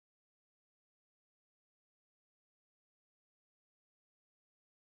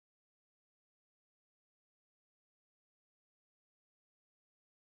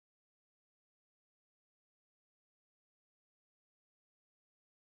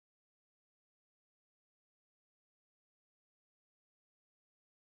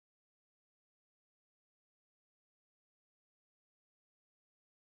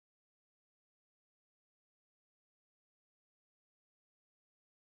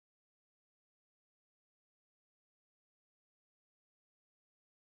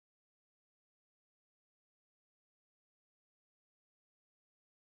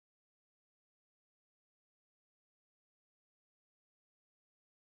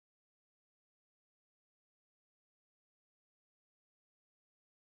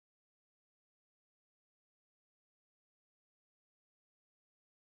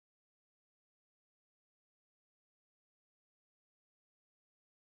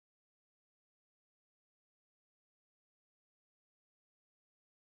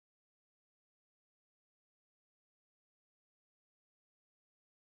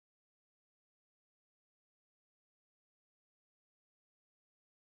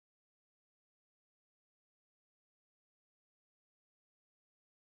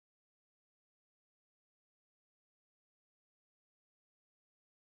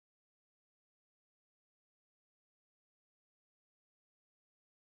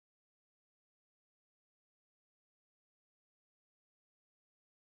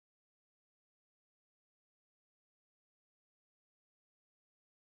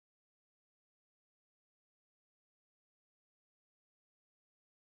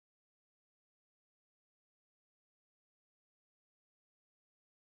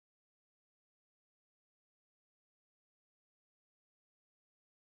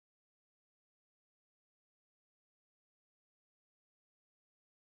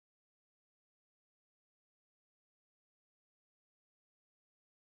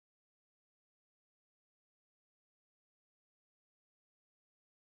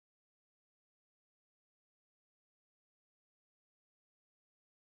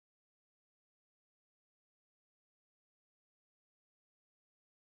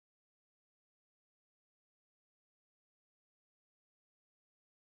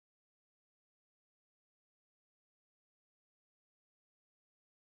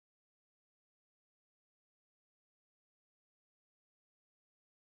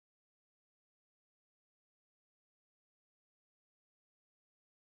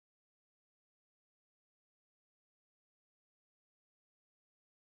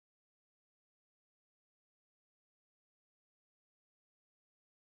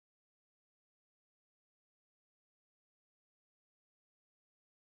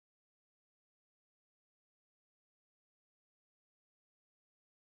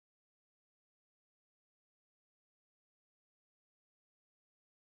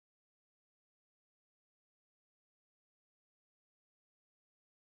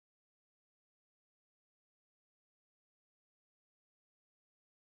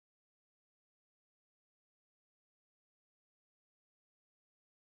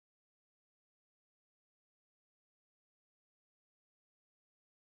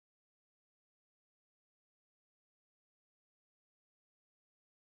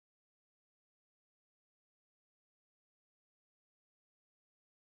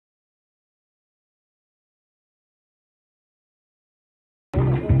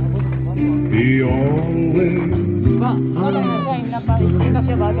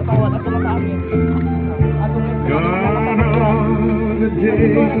Gone are the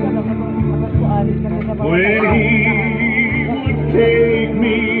days when he would take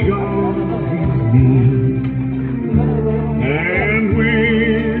me on his knee, and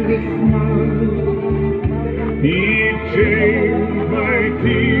with a smile he'd change my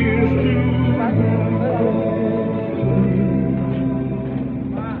tears to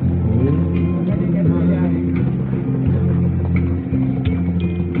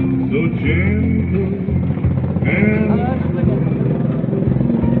so gentle and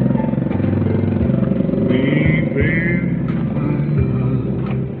deep in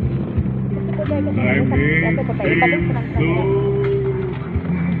my heart. I miss him so.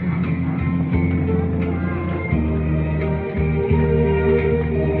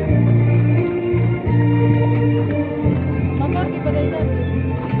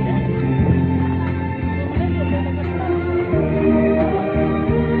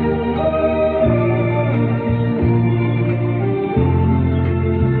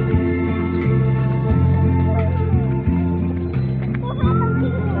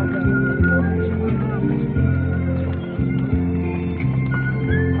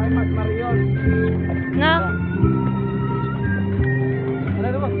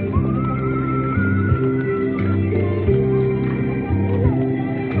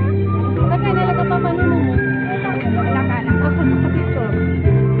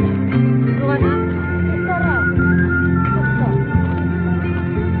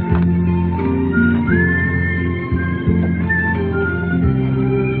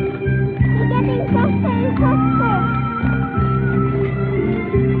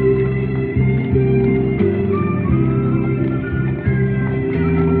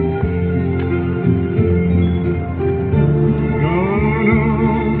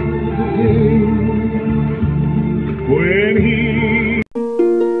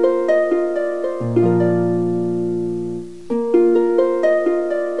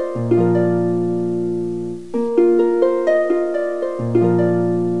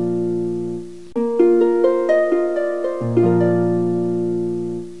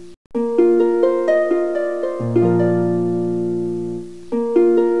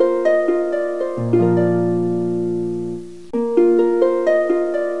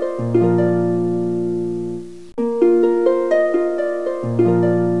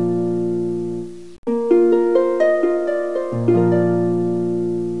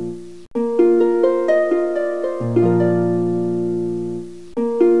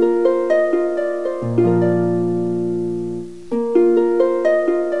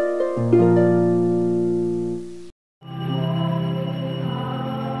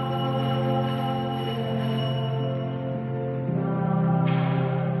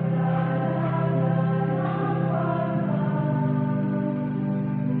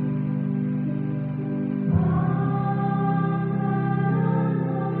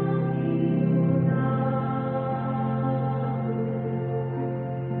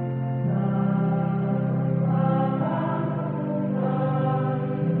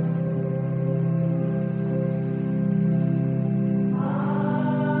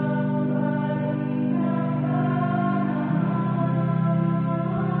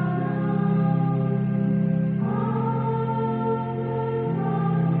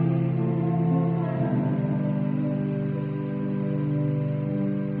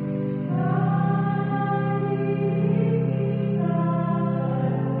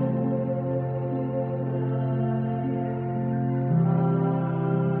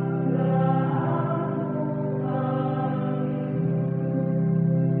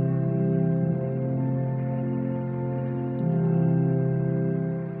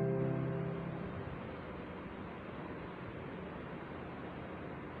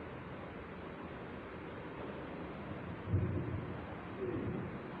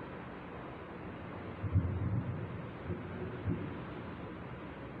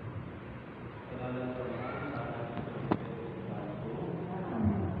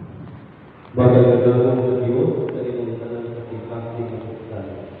 Bagay-gagawang sa Diyos, kalimutan sa pagpapasok ng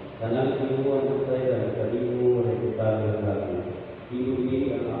Kristal. Kanang kinuha ng saya ng kalimo na iputalo sa akin.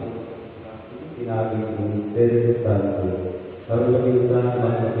 Inuwi ang aking sinabi ng Espiritu Santo. Karulitan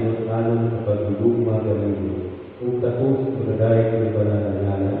ang pinagkanon sa pagdugma kalimo. Kung tapos magagay ng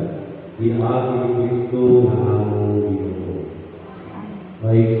pananalanan, binaagi ni Kristo na among Ginoo.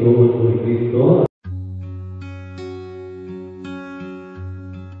 May suot ni Kristo.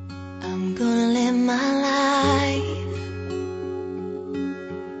 Gonna live my life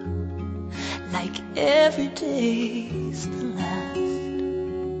like every day's the last,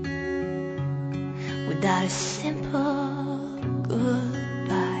 without a simple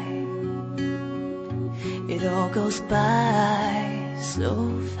goodbye. It all goes by so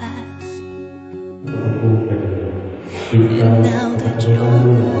fast. And now that you're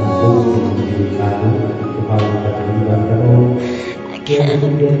gone, I can't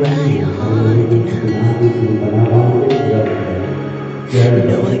cry hard enough.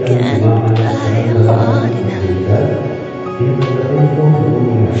 No, I can't cry hard enough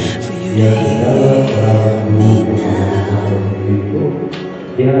for you to hear me now.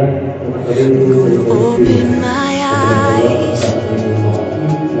 I'm gonna open my eyes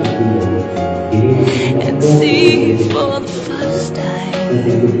and see for the first time.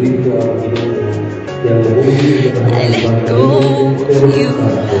 I let go of you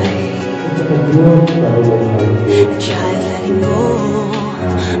right. Try letting go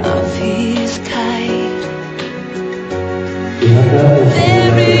of his kite.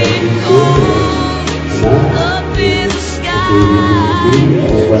 There it goes up in the sky.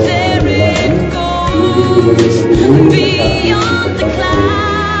 There it goes beyond the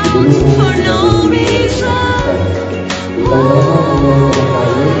clouds for no reason. Oh,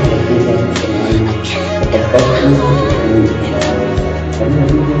 I can't cry hard enough.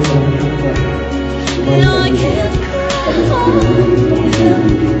 No, I can't cry hard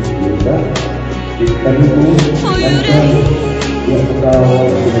enough for you to hear.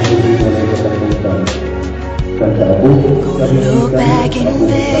 Gonna look back in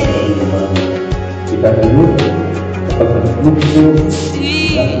bed and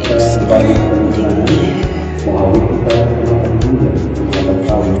see you standing there. Oh,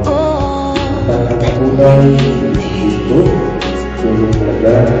 that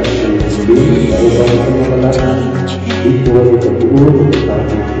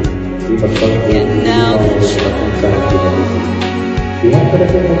and now that you're gone,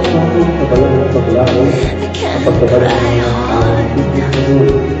 I can't cry hard enough.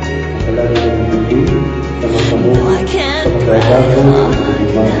 No, I can't cry hard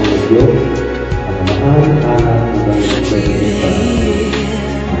enough for you to hear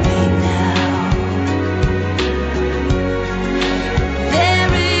me now.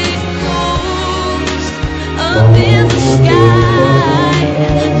 There it goes up in the sky.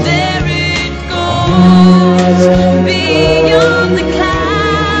 There it goes beyond the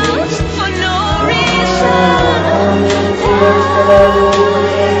clouds for no reason.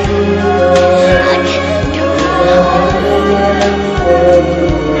 I can't cry hard enough.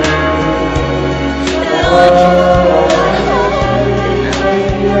 No, I can't cry hard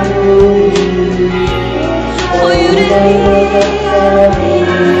enough for you to hear me.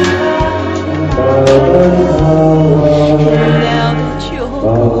 Now that you're gone,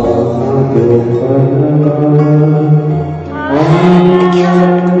 I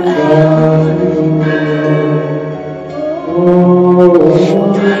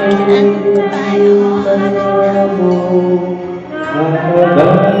can't cry hard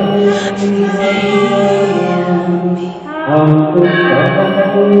enough.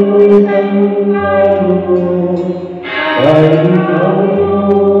 I can't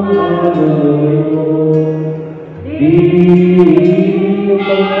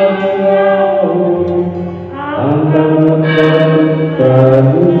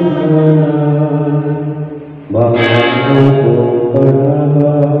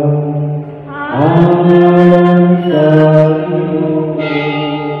cry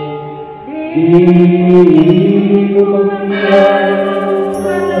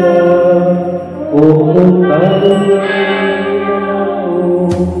hard enough for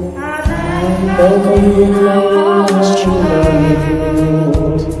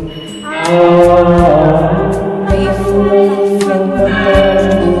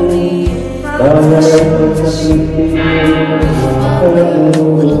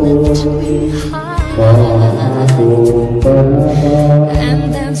you to hear me.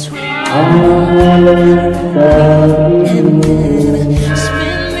 And that's why and then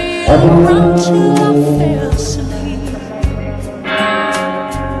spin me around till I fell asleep.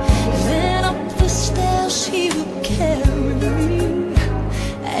 Then up the stairs he would carry me,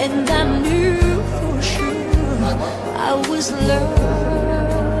 and I knew for sure I was loved.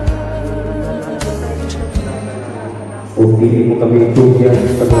 Pili mo kami tugyan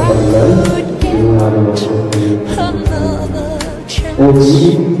sa mga paglan, yung araw ko.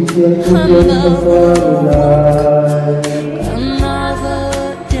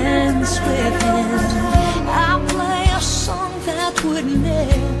 Another dance with him. I'll play a song that would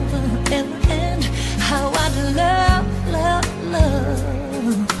never ever end. How I'd love, love, love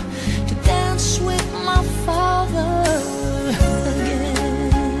to dance with my father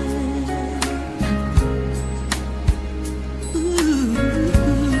again. Ooh,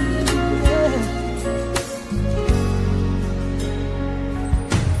 yeah.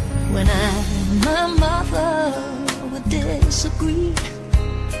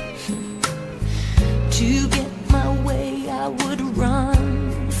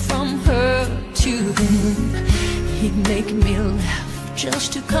 then he'd make me laugh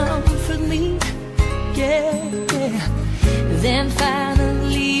just to comfort me. Yeah, yeah. Then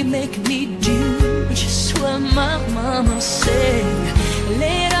finally make me do just what my mama said.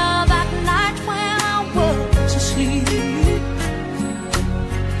 Later that night when I was asleep,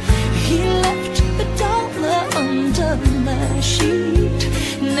 he left $1 under my sheet.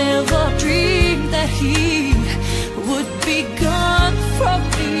 Never dreamed that he would be gone from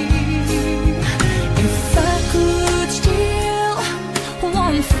me. If I could steal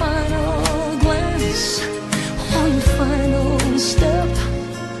one final glance, one final step,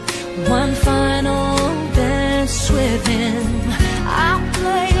 one final dance with him, I'll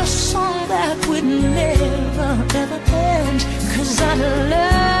play a song that would never, ever end. 'Cause I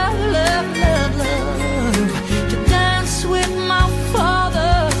love, love, love, love to dance with my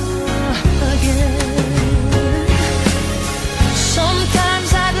father again. Sometimes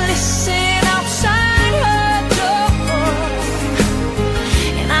I'd listen outside her door,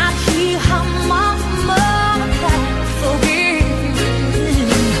 and I'd hear her mama cry for him.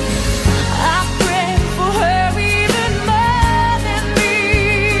 I pray for her even more than me.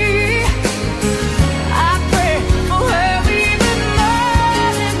 I pray for her even more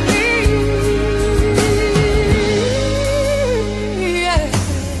than me. Yeah.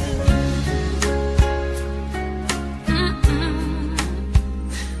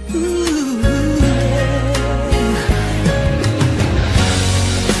 Ooh, yeah.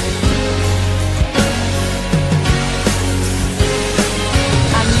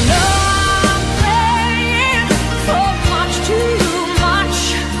 I know I'm praying for much too much,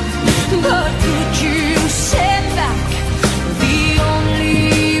 but could you send back the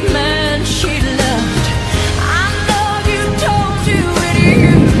only man she loved? I know you don't do it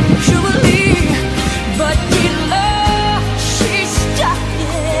usually, but you know she's stuck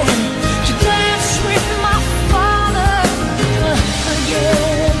in to dance with my father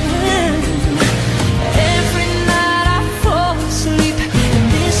again. Every night I fall asleep, and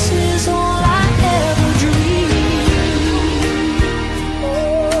this is all I ever dream.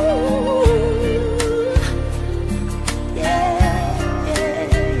 Ooh, yeah, yeah.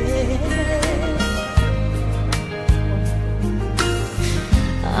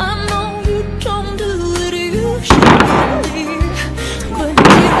 I know you don't do it usually, but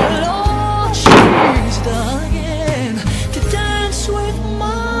dear Lord, she's dying to dance with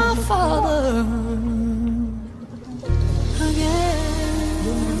my father again.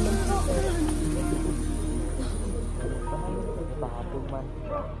 Pahapon man.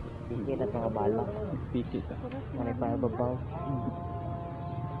 Pikit at mga bala. Pikit ka. Manay pa babaw.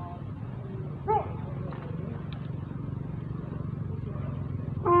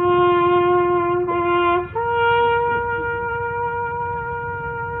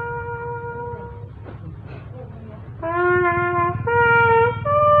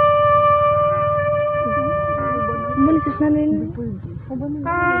 Malis na rin.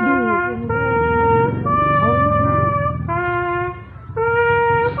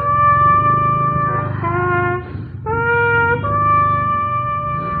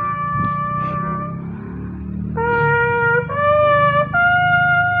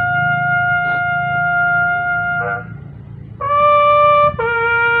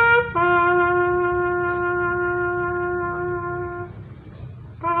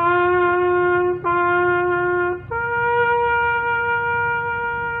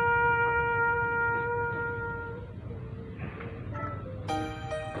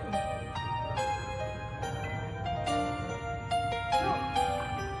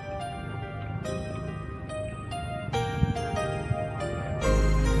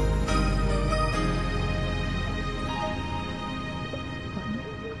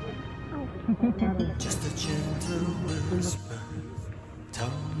 Just a gentle whisper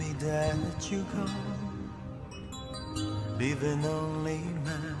told me that you gone, leaving only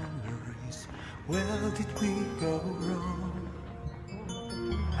memories. Where did we go wrong?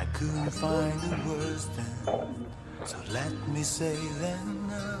 I couldn't find the words then, so let me say them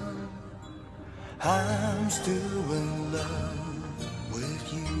now. I'm still in love with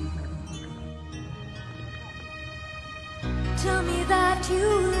you. Tell me that you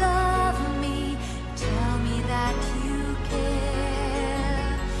love me. Tell me that you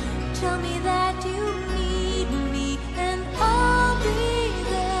care. Tell me that you need me, and I'll be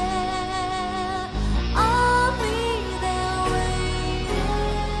there. I'll be there waiting.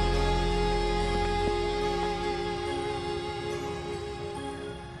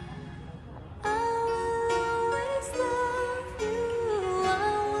 I will always love you.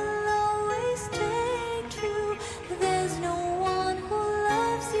 I will always stay true. There's no one who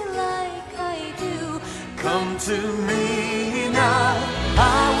loves you like I do. to me now.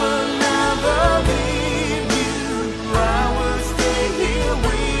 I will never leave you. I will stay here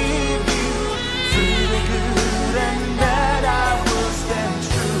with you. Through the good and bad, I will stand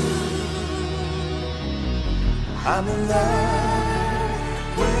true. I'm in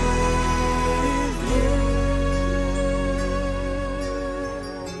love with you.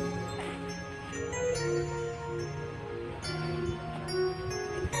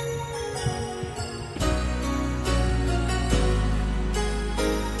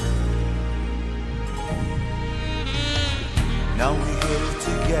 Now we're here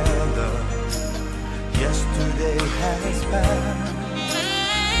together. Yesterday has passed.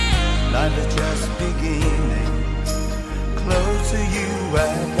 Life is just beginning. Close to you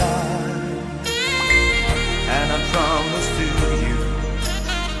and I. And I promise to you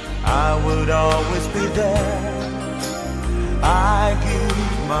I would always be there. I give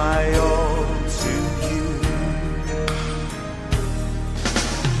my all to you.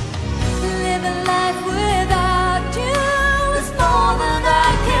 Living life without you is more than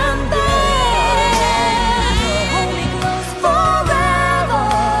I can bear. Hold me close forever.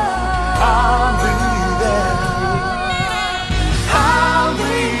 I'll be there. I'll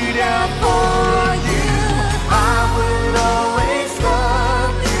be there for you. I will always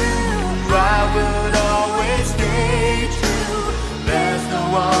love you. I will always stay true. There's no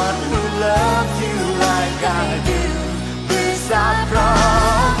one who loves you like I do. This I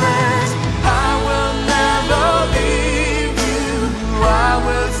promise. I will never leave you. I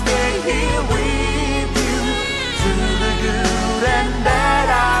will stay here with you. Through the good and bad,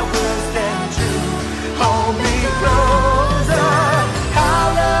 I will stand true. Hold me closer. Our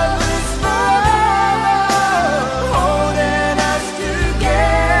love is forever, holding us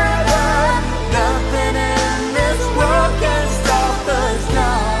together. Nothing in this world can stop us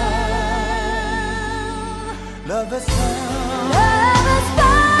now. Love is forever.